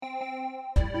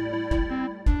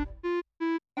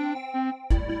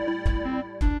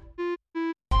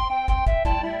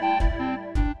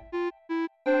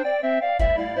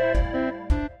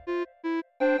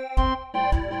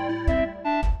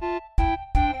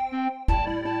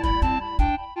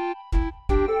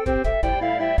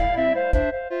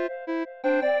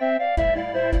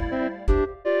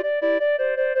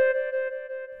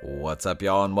What's up,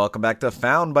 y'all, and welcome back to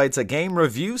Found Bytes, a game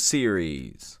review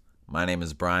series. My name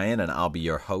is Brian, and I'll be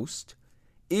your host.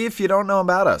 If you don't know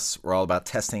about us, we're all about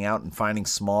testing out and finding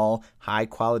small,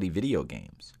 high-quality video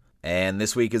games. And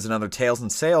this week is another Tales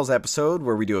and Sales episode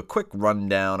where we do a quick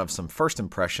rundown of some first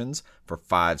impressions for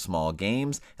 5 small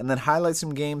games, and then highlight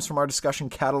some games from our discussion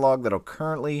catalog that are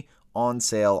currently on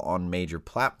sale on major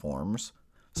platforms.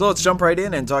 So let's jump right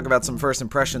in and talk about some first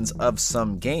impressions of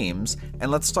some games, and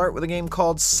let's start with a game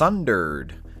called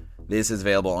Sundered. This is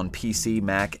available on PC,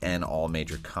 Mac, and all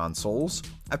major consoles.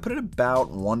 I put it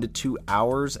about 1 to 2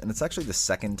 hours, and it's actually the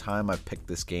second time I've picked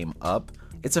this game up.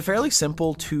 It's a fairly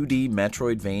simple 2D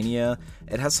Metroidvania.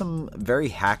 It has some very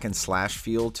hack and slash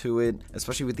feel to it,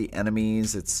 especially with the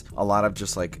enemies. It's a lot of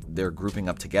just like they're grouping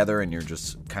up together and you're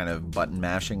just kind of button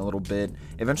mashing a little bit.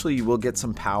 Eventually you will get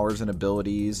some powers and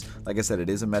abilities. Like I said, it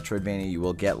is a Metroidvania. You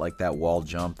will get like that wall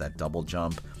jump, that double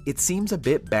jump. It seems a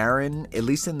bit barren, at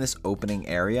least in this opening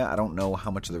area. I don't know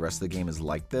how much of the rest of the game is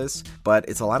like this, but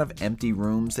it's a lot of empty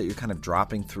rooms that you're kind of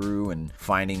dropping through and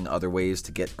finding other ways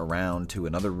to get around to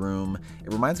another room.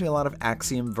 It reminds me a lot of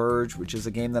Axiom Verge, which is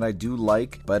a game that I do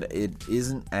like, but it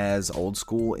isn't as old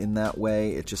school in that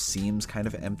way. It just seems kind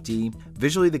of empty.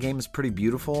 Visually, the game is pretty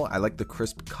beautiful. I like the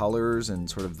crisp colors and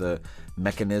sort of the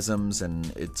mechanisms,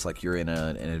 and it's like you're in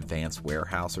an advanced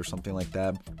warehouse or something like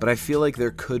that. But I feel like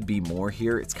there could be more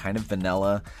here. It's kind of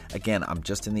vanilla. Again, I'm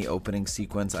just in the opening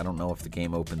sequence. I don't know if the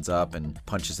game opens up and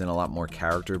punches in a lot more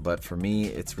character, but for me,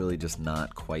 it's really just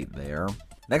not quite there.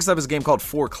 Next up is a game called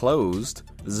Foreclosed.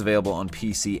 This is available on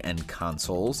PC and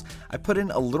consoles. I put in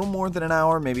a little more than an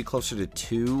hour, maybe closer to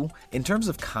 2. In terms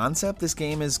of concept, this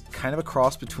game is kind of a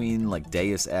cross between like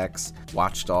Deus Ex,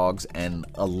 Watch Dogs, and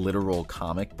a literal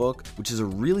comic book, which is a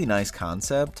really nice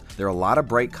concept. There are a lot of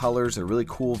bright colors, there are really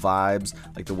cool vibes.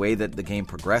 Like the way that the game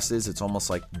progresses, it's almost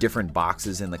like different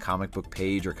boxes in the comic book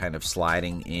page are kind of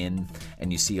sliding in,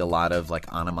 and you see a lot of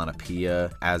like onomatopoeia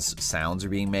as sounds are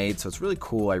being made. So it's really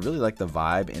cool. I really like the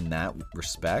vibe in that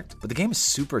respect. But the game is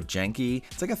super janky.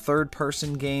 It's like a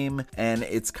third-person game, and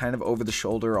it's kind of over the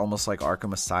shoulder, almost like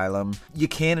Arkham Asylum. You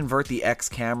can invert the X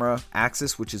camera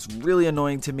axis, which is really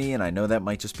annoying to me, and I know that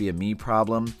might just be a me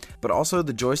problem. But also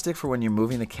the joystick for when you're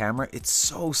moving the camera, it's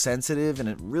so sensitive, and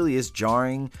it really is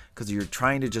jarring because you're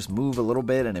trying to just move a little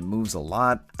bit, and it moves a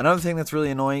lot. Another thing that's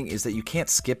really annoying is that you can't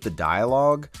skip the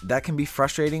dialogue. That can be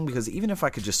frustrating because even if I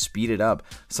could just speed it up,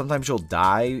 sometimes you'll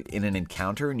die in an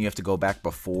encounter, and you have to go back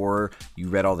before you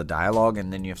read all the dialogue,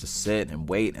 and then you have to sit and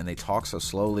wait, and they talk so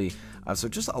slowly. So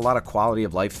just a lot of quality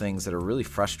of life things that are really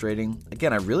frustrating.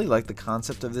 Again, I really like the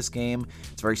concept of this game.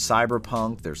 It's very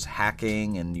cyberpunk. There's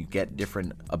hacking, and you get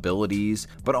different abilities.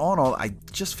 But all in all, I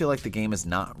just feel like the game is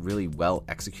not really well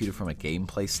executed from a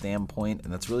gameplay standpoint,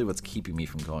 and that's really what's keeping me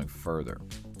from going further.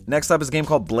 Next up is a game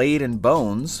called Blade and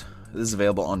Bones. This is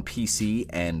available on PC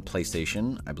and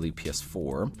PlayStation, I believe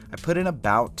PS4. I put in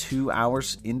about 2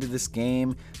 hours into this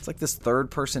game. It's like this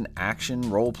third-person action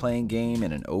role-playing game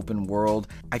in an open world.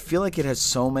 I feel like it has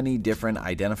so many different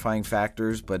identifying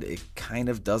factors, but it kind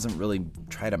of doesn't really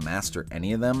try to master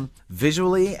any of them.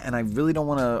 Visually, and I really don't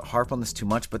want to harp on this too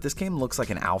much, but this game looks like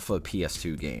an alpha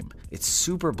PS2 game. It's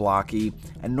super blocky,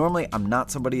 and normally I'm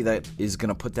not somebody that is going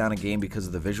to put down a game because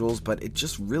of the visuals, but it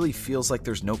just really feels like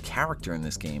there's no character in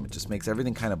this game. It just makes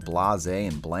everything kind of blasé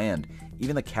and bland.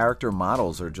 Even the character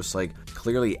models are just like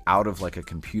clearly out of like a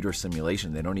computer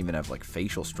simulation. They don't even have like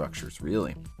facial structures,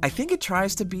 really. I think it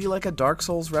tries to be like a Dark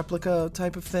Souls replica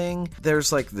type of thing.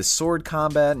 There's like the sword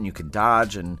combat, and you can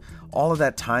dodge, and all of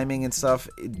that timing and stuff,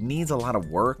 it needs a lot of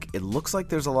work. It looks like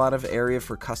there's a lot of area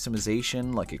for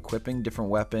customization, like equipping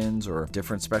different weapons or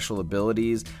different special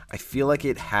abilities. I feel like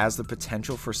it has the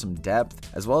potential for some depth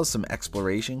as well as some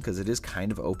exploration because it is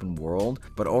kind of open world.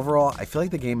 But overall, I feel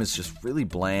like the game is just really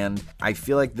bland. I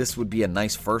feel like this would be a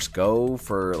nice first go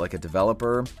for like a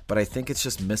developer, but I think it's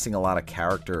just missing a lot of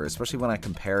character, especially when I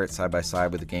compare it side by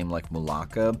side with a game like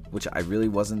Mulaka, which I really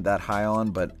wasn't that high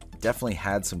on, but definitely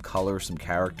had some color, some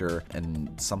character,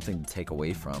 and something to take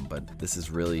away from, but this is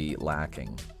really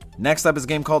lacking. Next up is a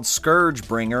game called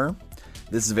Scourgebringer.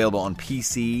 This is available on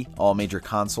PC, all major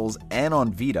consoles, and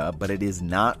on Vita, but it is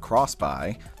not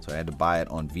cross-buy, so I had to buy it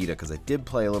on Vita because I did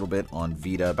play a little bit on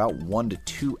Vita, about 1 to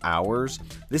 2 hours.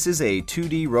 This is a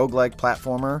 2D roguelike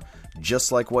platformer,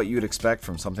 just like what you'd expect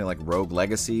from something like Rogue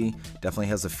Legacy. Definitely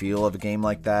has the feel of a game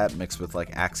like that, mixed with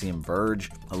like Axiom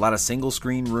Verge. A lot of single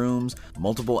screen rooms,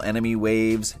 multiple enemy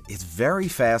waves. It's very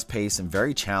fast paced and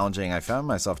very challenging. I found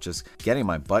myself just getting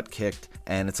my butt kicked,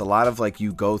 and it's a lot of like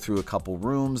you go through a couple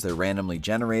rooms, they're randomly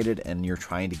generated, and you're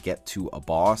trying to get to a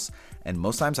boss. And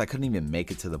most times I couldn't even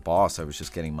make it to the boss. I was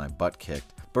just getting my butt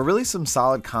kicked. but really some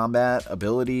solid combat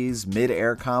abilities,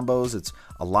 mid-air combos. It's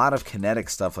a lot of kinetic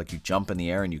stuff, like you jump in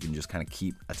the air and you can just kind of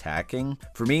keep attacking.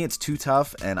 For me, it's too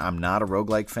tough, and I'm not a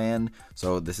roguelike fan,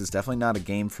 so this is definitely not a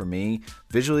game for me.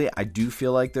 Visually, I do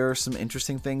feel like there are some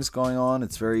interesting things going on.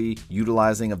 It's very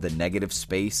utilizing of the negative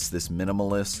space, this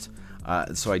minimalist.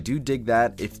 So I do dig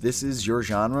that. If this is your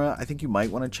genre, I think you might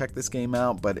want to check this game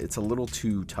out, but it's a little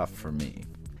too tough for me.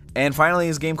 And finally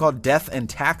is a game called Death and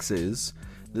Taxes.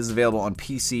 This is available on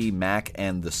PC, Mac,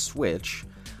 and the Switch.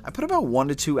 I put about 1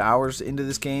 to 2 hours into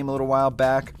this game a little while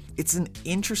back. It's an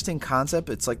interesting concept.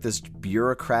 It's like this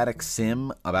bureaucratic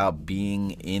sim about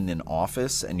being in an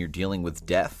office and you're dealing with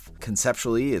death.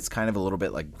 Conceptually, it's kind of a little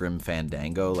bit like Grim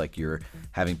Fandango, like you're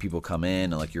having people come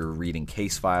in and like you're reading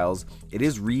case files. It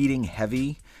is reading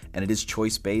heavy, and it is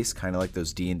choice-based, kind of like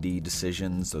those D&D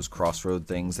decisions, those crossroad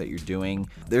things that you're doing.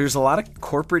 There's a lot of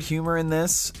corporate humor in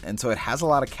this, and so it has a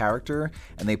lot of character,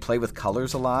 and they play with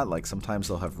colors a lot. Like sometimes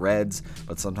they'll have reds,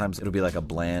 but sometimes it'll be like a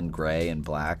bland gray and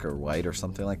black or white or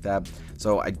something like that.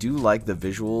 So I do like the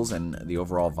visuals and the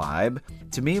overall vibe.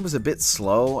 To me, it was a bit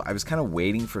slow. I was kind of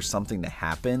waiting for something to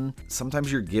happen.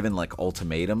 Sometimes you're given like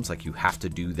ultimatums, like you have to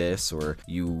do this or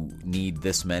you need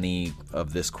this many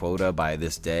of this quota by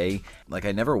this day. Like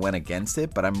I never went against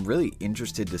it, but I'm really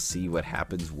interested to see what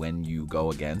happens when you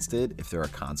go against it, if there are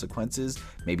consequences.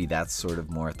 Maybe that's sort of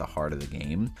more at the heart of the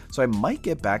game. So I might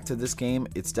get back to this game.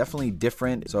 It's definitely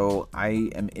different, so I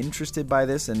am interested by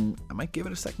this and I might give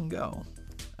it a second go.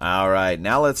 All right,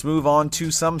 now let's move on to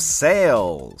some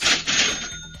sales.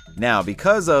 Now,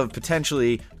 because of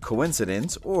potentially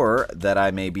coincidence or that I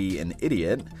may be an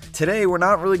idiot, today we're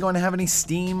not really going to have any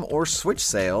Steam or Switch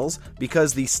sales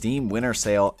because the Steam Winter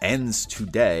Sale ends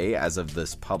today as of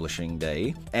this publishing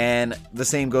day, and the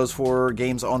same goes for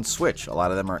games on Switch. A lot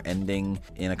of them are ending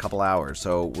in a couple hours,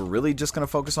 so we're really just going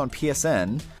to focus on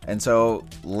PSN, and so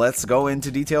let's go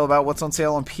into detail about what's on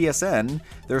sale on PSN.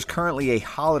 There's currently a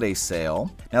holiday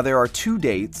sale. Now, there are 2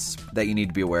 dates that you need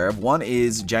to be aware of. One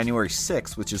is January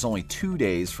 6th, which is only 2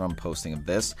 days from posting of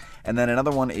this, and then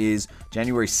another one is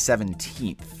January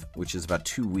 17th, which is about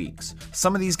 2 weeks.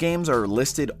 Some of these games are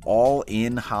listed all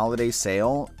in holiday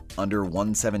sale under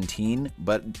 117,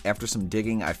 but after some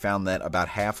digging, I found that about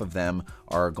half of them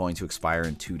are going to expire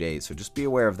in 2 days. So just be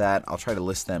aware of that. I'll try to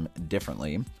list them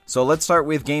differently. So let's start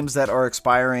with games that are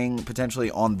expiring potentially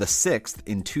on the 6th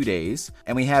in 2 days.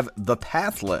 And we have The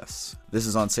Pathless. This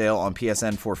is on sale on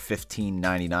PSN for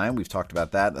 $15.99. We've talked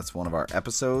about that. That's one of our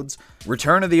episodes.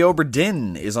 Return of the Obra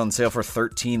Dinn is on sale for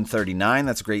 $13.39.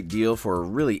 That's a great deal for a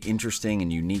really interesting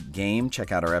and unique game.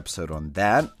 Check out our episode on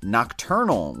that.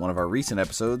 Nocturnal, one of our recent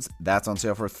episodes, that's on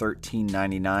sale for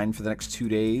 $13.99 for the next 2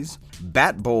 days.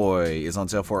 Bat Boy is on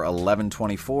sale for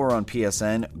 $11.24 on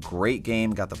PSN. Great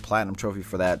game. Got the Platinum Trophy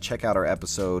for that. Check out our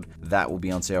episode. That will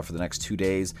be on sale for the next 2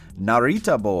 days.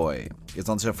 Narita Boy is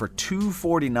on sale for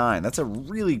 $2.49. That's a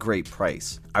really great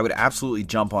price. I would absolutely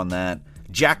jump on that.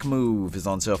 Jack Move is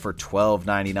on sale for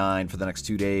 $12.99 for the next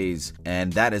 2 days,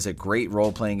 and that is a great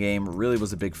role-playing game. Really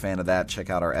was a big fan of that.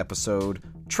 Check out our episode.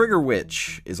 Trigger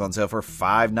Witch is on sale for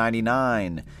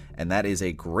 $5.99, and that is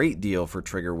a great deal for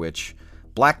Trigger Witch.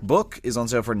 Black Book is on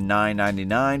sale for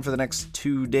 $9.99 for the next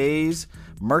 2 days.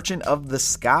 Merchant of the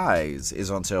Skies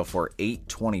is on sale for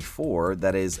 $8.24.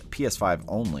 That is PS5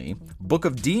 only. Book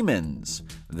of Demons,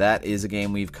 that is a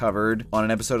game we've covered on an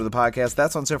episode of the podcast.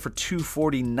 That's on sale for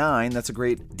 $2.49. That's a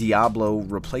great Diablo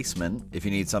replacement if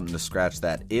you need something to scratch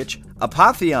that itch.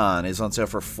 Apotheon is on sale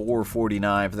for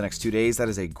 $4.49 for the next 2 days. That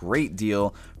is a great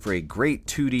deal for a great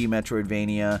 2D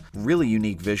Metroidvania. Really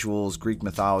unique visuals, Greek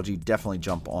mythology. Definitely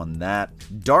jump on that.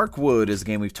 Darkwood is a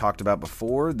game we've talked about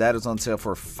before. That is on sale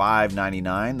for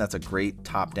 $5.99. That's a great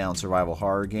top-down survival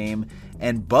horror game.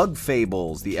 And Bug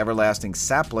Fables, The Everlasting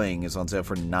Sapling, is on sale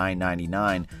for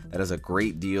 $9.99. That is a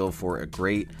great deal for a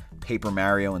great Paper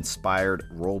Mario-inspired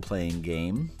role-playing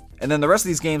game. And then the rest of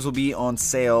these games will be on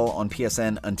sale on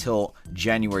PSN until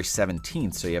January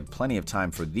 17th, so you have plenty of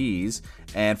time for these.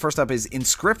 And first up is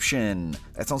Inscryption.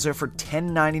 That's on sale for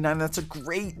 $10.99. That's a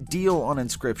great deal on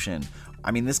Inscryption. I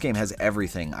mean, this game has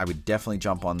everything. I would definitely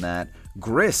jump on that.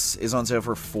 Gris is on sale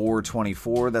for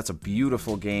 $4.24. That's a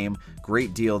beautiful game.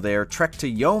 Great deal there. Trek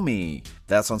to Yomi.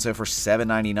 That's on sale for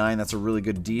 $7.99. That's a really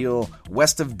good deal.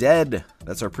 West of Dead.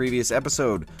 That's our previous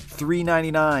episode.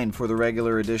 $3.99 for the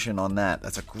regular edition on that.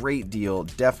 That's a great deal.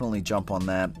 Definitely jump on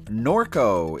that.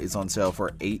 Norco is on sale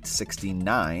for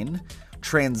 $8.69.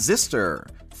 Transistor,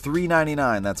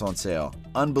 $3.99, that's on sale.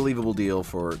 Unbelievable deal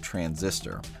for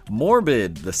Transistor.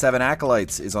 Morbid, The Seven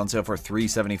Acolytes, is on sale for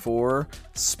 $3.74.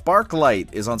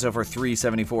 Sparklight is on sale for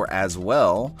 $3.74 as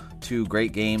well. Two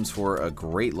great games for a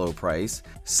great low price.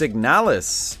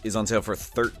 Signalis is on sale for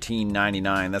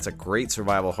 $13.99. That's a great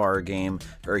survival horror game,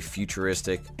 very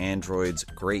futuristic. Androids,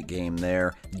 great game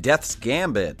there. Death's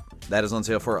Gambit, that is on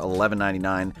sale for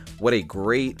 $11.99. What a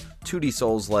great 2D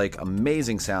Souls-like,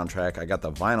 amazing soundtrack. I got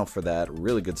the vinyl for that,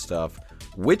 really good stuff.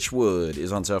 Witchwood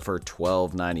is on sale for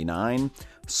 $12.99.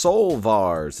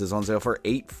 Solvars is on sale for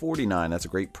 $8.49. That's a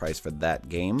great price for that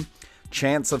game.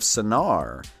 Chants of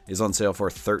Sonar is on sale for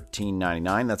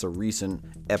 $13.99. That's a recent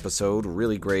episode,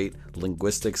 really great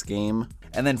linguistics game.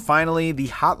 And then finally, the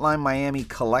Hotline Miami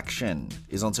Collection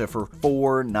is on sale for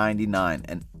 $4.99.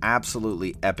 An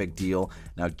absolutely epic deal.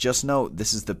 Now just note,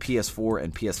 this is the PS4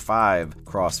 and PS5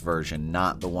 cross version,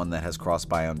 not the one that has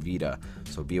cross-buy on Vita.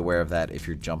 So be aware of that if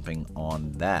you're jumping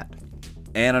on that.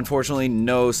 And unfortunately,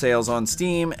 no sales on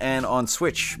Steam and on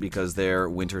Switch because their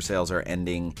winter sales are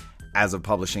ending as of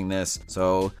publishing this.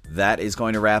 So that is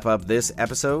going to wrap up this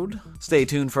episode. Stay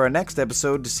tuned for our next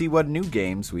episode to see what new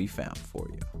games we found for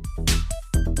you.